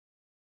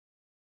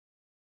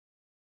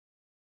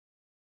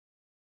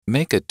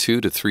Make a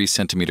 2 to 3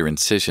 centimeter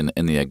incision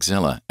in the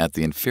axilla at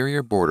the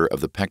inferior border of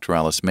the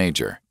pectoralis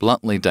major.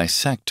 Bluntly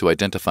dissect to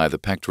identify the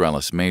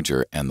pectoralis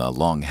major and the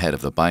long head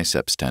of the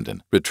biceps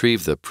tendon.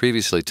 Retrieve the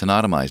previously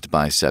tenotomized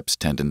biceps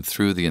tendon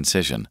through the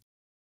incision.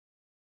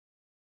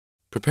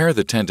 Prepare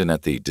the tendon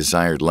at the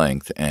desired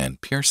length and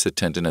pierce the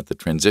tendon at the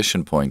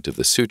transition point of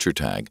the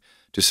SutureTag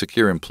to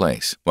secure in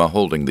place while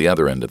holding the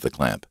other end of the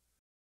clamp.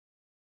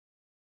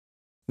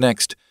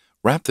 Next,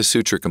 wrap the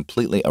suture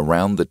completely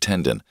around the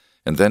tendon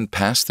and then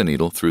pass the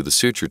needle through the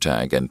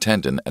SutureTag and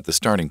tendon at the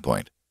starting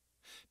point.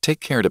 Take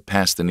care to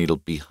pass the needle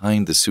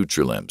behind the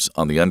suture limbs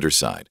on the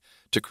underside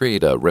to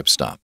create a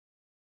ripstop.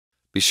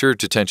 Be sure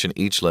to tension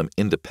each limb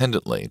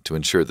independently to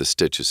ensure the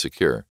stitch is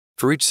secure.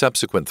 For each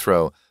subsequent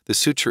throw, the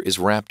suture is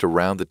wrapped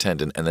around the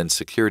tendon and then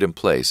secured in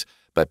place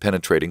by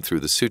penetrating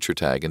through the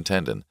SutureTag and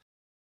tendon.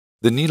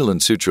 The needle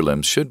and suture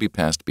limbs should be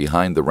passed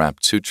behind the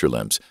wrapped suture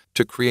limbs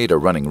to create a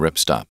running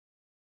ripstop.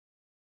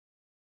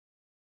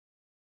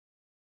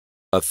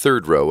 A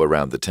third row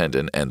around the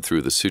tendon and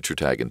through the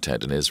SutureTag and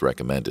tendon is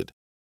recommended.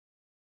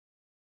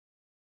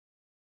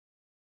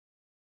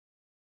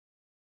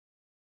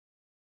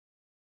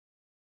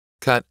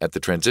 Cut at the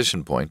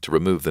transition point to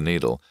remove the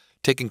needle,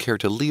 taking care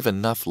to leave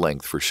enough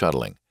length for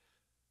shuttling.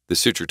 The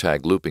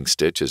SutureTag looping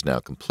stitch is now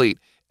complete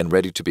and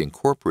ready to be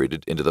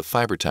incorporated into the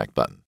FiberTak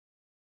button.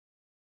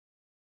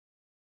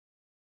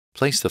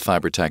 Place the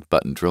FiberTak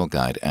button drill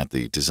guide at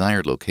the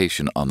desired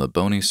location on the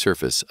bony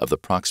surface of the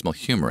proximal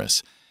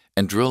humerus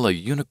and drill a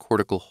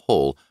unicortical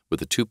hole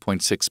with a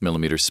 2.6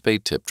 mm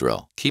spade tip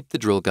drill. Keep the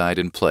drill guide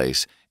in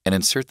place and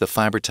insert the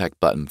FiberTak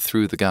button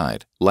through the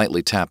guide.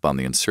 Lightly tap on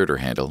the inserter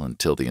handle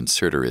until the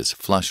inserter is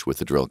flush with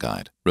the drill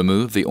guide.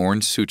 Remove the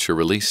orange suture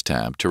release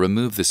tab to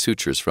remove the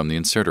sutures from the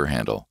inserter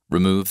handle.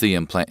 Remove the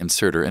implant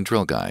inserter and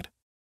drill guide.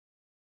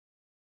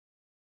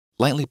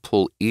 Lightly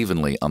pull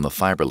evenly on the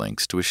fiber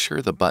links to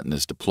assure the button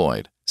is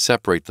deployed.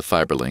 Separate the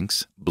fiber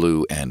links,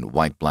 blue and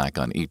white-black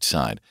on each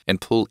side,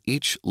 and pull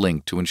each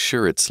link to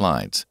ensure it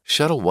slides.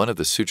 Shuttle one of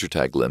the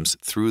SutureTag limbs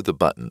through the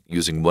button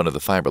using one of the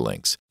fiber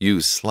links.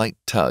 Use slight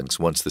tugs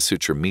once the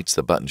suture meets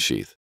the button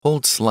sheath.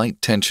 Hold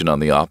slight tension on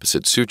the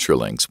opposite suture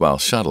links while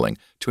shuttling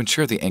to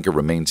ensure the anchor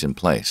remains in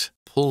place.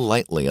 Pull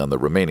lightly on the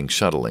remaining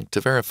shuttle link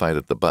to verify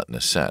that the button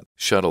is set.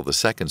 Shuttle the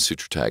second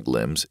SutureTag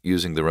limbs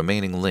using the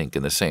remaining link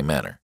in the same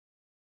manner.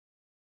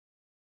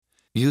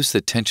 Use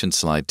the tension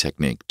slide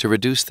technique to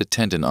reduce the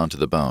tendon onto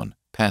the bone.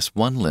 Pass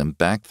one limb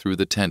back through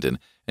the tendon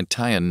and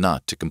tie a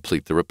knot to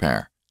complete the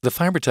repair. The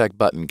FiberTak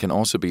button can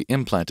also be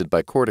implanted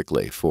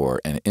bicortically for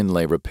an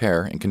inlay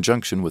repair in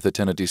conjunction with a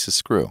Tenodesis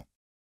screw.